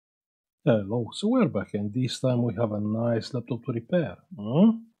Hello, so we're back, and this time we have a nice laptop to repair.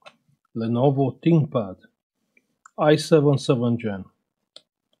 Lenovo ThinkPad i7 7th Gen.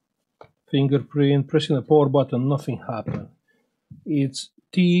 Fingerprint, pressing the power button, nothing happened. It's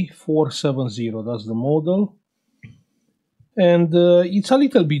T470, that's the model. And it's a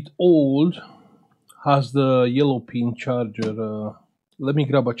little bit old, has the yellow pin charger. Let me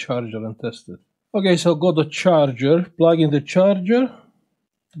grab a charger and test it. Okay, so got the charger, plug in the charger.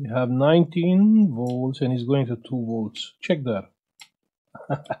 You have 19 volts and it's going to 2 volts. Check there.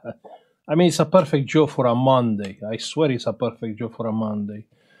 I mean, it's a perfect job for a Monday. I swear it's a perfect job for a Monday.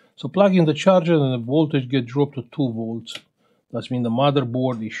 So plug in the charger and the voltage gets dropped to 2 volts. That means the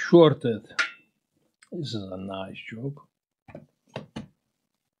motherboard is shorted. This is a nice job.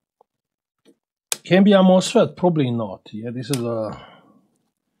 Can be a MOSFET? Probably not. Yeah, this is a,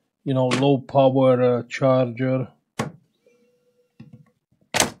 low power charger.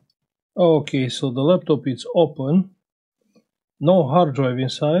 Okay, so the laptop is open. No hard drive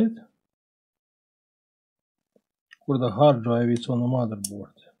inside. For the hard drive, it's on the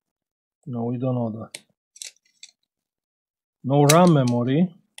motherboard. No, we don't know that. No RAM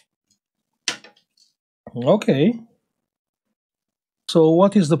memory. Okay. So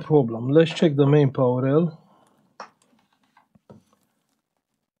what is the problem? Let's check the main power rail.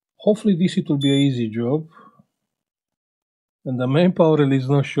 Hopefully this it will be an easy job. And the main power rail is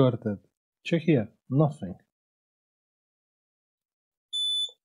not shorted. Check here, nothing.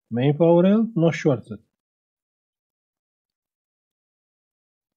 Main power rail, not shorted.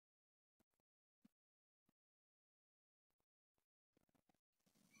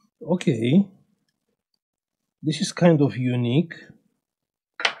 Okay. This is kind of unique.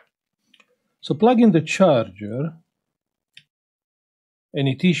 So plug in the charger. And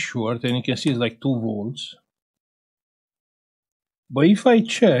it is short, and you can see it's like 2 volts. But if I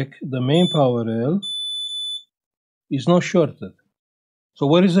check, the main power rail is not shorted. So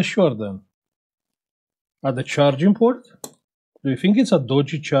where is the short then? At the charging port? Do you think it's a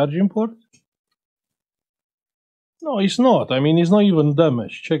dodgy charging port? No, it's not. I mean, it's not even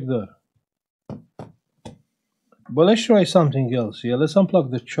damaged. Check there. But let's try something else here. Let's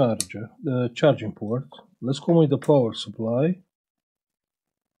unplug the charger, the charging port. Let's come with the power supply.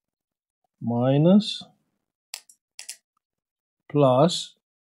 Minus. Plus.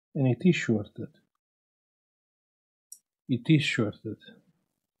 And it is shorted. It is shorted.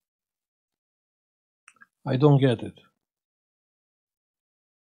 I don't get it.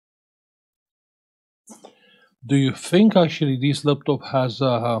 Do you think actually this laptop has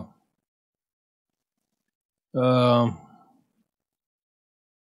a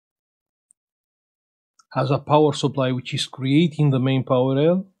power supply which is creating the main power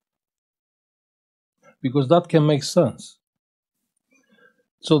rail? Because that can make sense.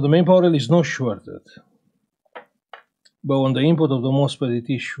 So the main power rail is not shorted. But on the input of the MOSFET it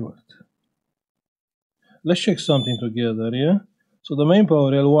is short. Let's check something together, yeah? So the main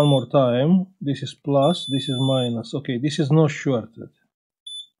power rail, one more time. This is plus, this is minus. Okay, this is not shorted.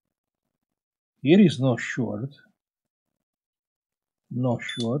 Here is not short. Not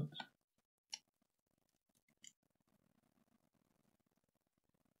short.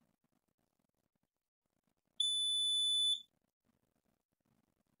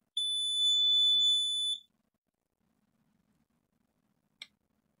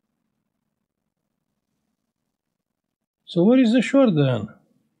 So where is the short then?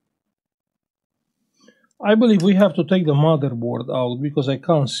 I believe we have to take the motherboard out because I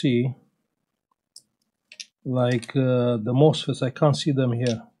can't see, like the MOSFETs, I can't see them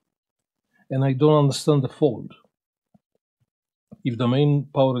here. And I don't understand the fault. If the main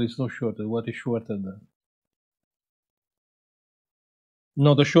power is not shorted, what is shorted then?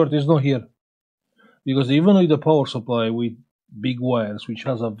 No, the short is not here. Because even with the power supply with big wires, which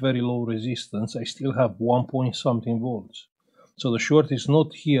has a very low resistance, I still have 1 point something volts. So the short is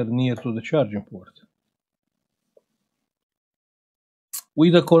not here near to the charging port.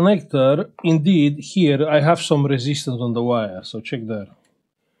 With the connector, indeed, here I have some resistance on the wire. So check there.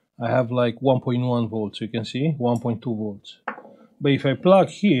 I have like 1.1 volts, you can see, 1.2 volts. But if I plug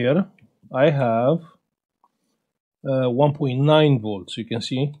here, I have 1.9 volts, you can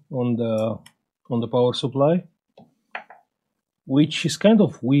see, on the power supply, which is kind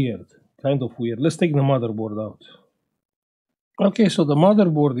of weird. Let's take the motherboard out. Okay, so the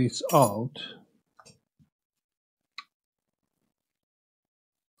motherboard is out.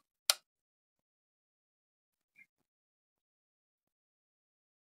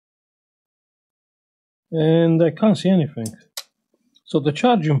 And I can't see anything. So the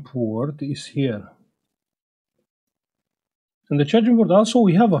charging port is here. And the charging board also,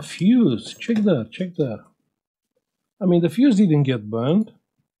 we have a fuse. Check there, check there. I mean, the fuse didn't get burned.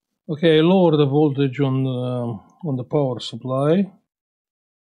 Okay, I lower the voltage on the power supply.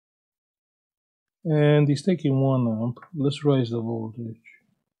 And it's taking 1 amp. Let's raise the voltage.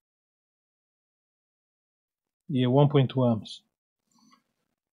 Yeah, 1.2 amps.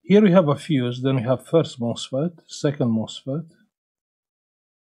 Here we have a fuse, then we have first MOSFET, second MOSFET.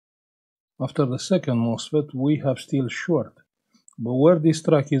 After the second MOSFET, we have still short. But where this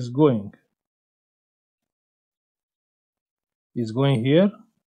track is going? It's going here.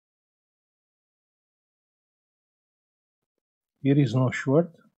 Here is no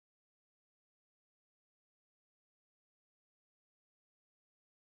short.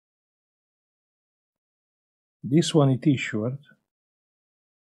 This one it is short.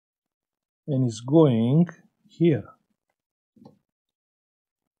 And it's going here.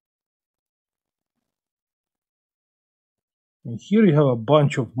 And here you have a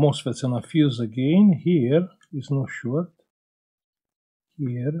bunch of MOSFETs and a fuse again. Here is no short.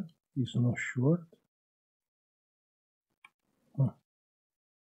 Here is no short.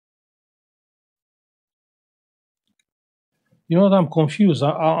 You know what? I'm confused.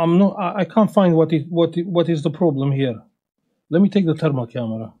 I can't find what is the problem here. Let me take the thermal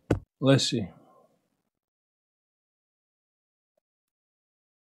camera. Let's see.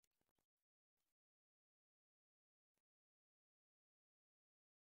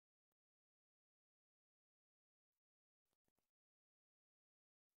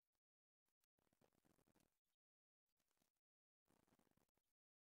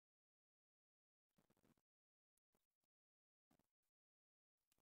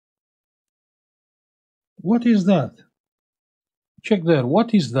 What is that? Check there.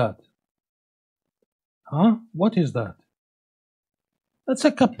 What is that? Huh? What is that? That's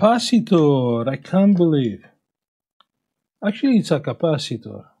a capacitor. I can't believe. Actually, it's a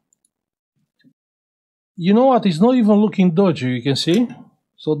capacitor. You know what? It's not even looking dodgy, you can see.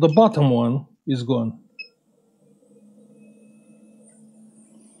 So the bottom one is gone.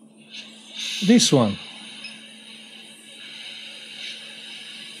 This one.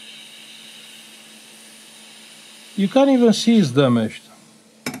 You can't even see it's damaged.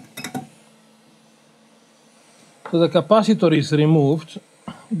 So the capacitor is removed.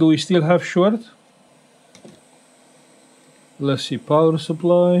 Do we still have short? Let's see, power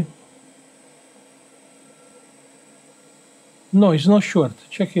supply. No, it's not short.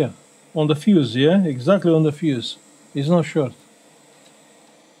 Check here. On the fuse, yeah? Exactly on the fuse. It's not short.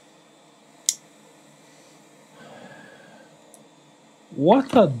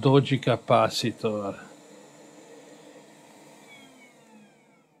 What a dodgy capacitor.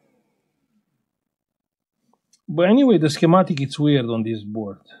 But anyway, the schematic is weird on this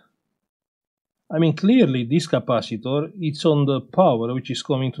board. I mean, clearly this capacitor, it's on the power which is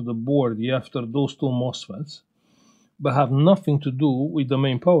coming to the board after those two MOSFETs, but have nothing to do with the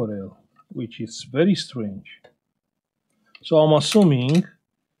main power rail, which is very strange. So I'm assuming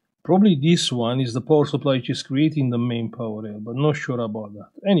probably this one is the power supply which is creating the main power rail, but not sure about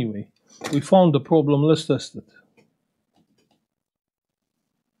that. Anyway, we found the problem, let's test it.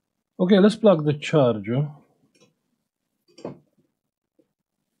 Okay, let's plug the charger.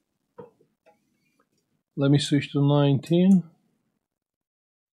 Let me switch to 19.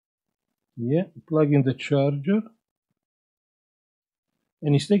 Yeah, plug in the charger.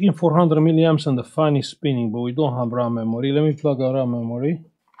 And it's taking 400 milliamps and the fan is spinning, but we don't have RAM memory. Let me plug a RAM memory.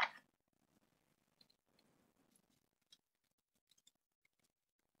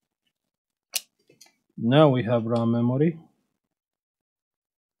 Now we have RAM memory.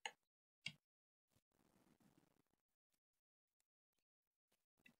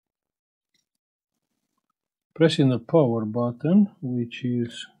 Pressing the power button, which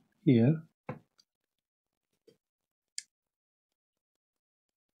is here.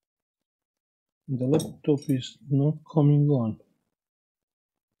 The laptop is not coming on.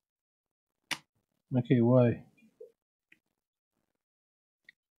 Okay, why?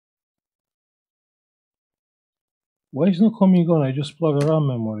 Why is not coming on? I just plug a RAM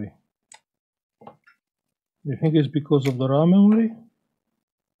memory. You think it's because of the RAM memory?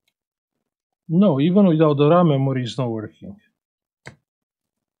 No, even without the RAM memory, it's not working.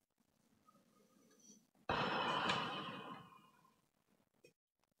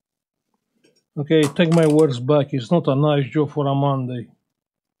 Okay, take my words back. It's not a nice job for a Monday.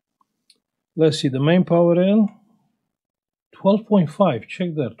 Let's see, the main power rail, 12.5.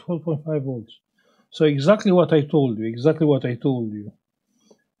 Check there, 12.5 volts. So exactly what I told you,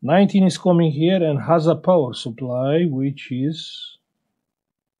 19 is coming here and has a power supply, which is...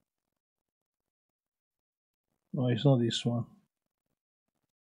 No, it's not this one.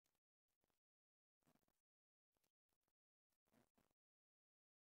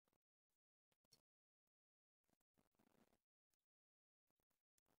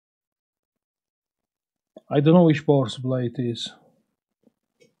 I don't know which power supply it is.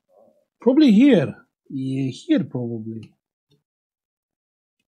 Probably here. Yeah, here probably.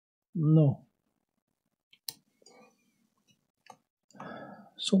 No.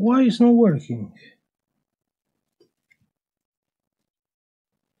 So why is not working?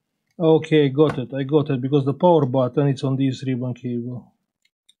 Okay, got it. I got it because the power button is on this ribbon cable.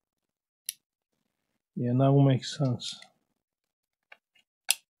 Yeah, now makes sense.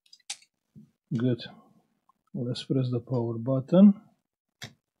 Good. Let's press the power button.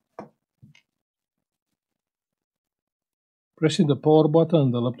 Pressing the power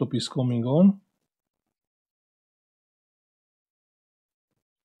button, the laptop is coming on.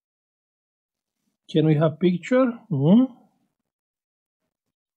 Can we have picture?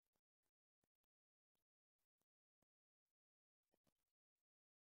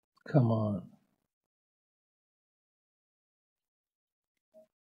 Come on.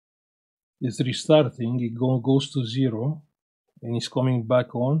 It's restarting. It goes to 0 and it's coming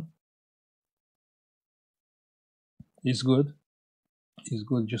back on. It's good. It's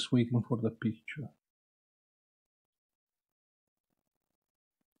good. Just waiting for the picture.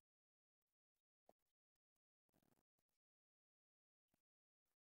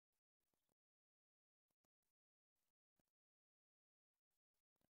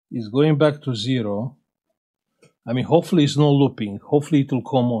 It's going back to 0. I mean, hopefully it's not looping. Hopefully it will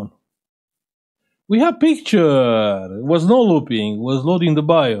come on. We have picture. It was no looping. It was loading the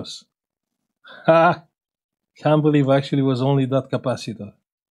BIOS. Ha! Can't believe actually it was only that capacitor.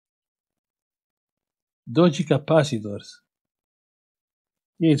 Dodgy capacitors.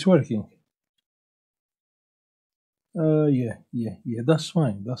 Yeah, it's working. Yeah, that's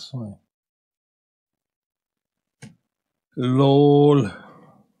fine, that's fine. LOL.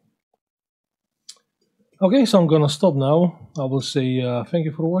 Okay, so I'm gonna stop now. I will say thank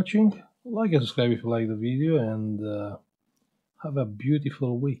you for watching. Like and subscribe if you like the video, and have a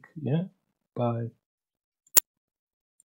beautiful week. Yeah, bye.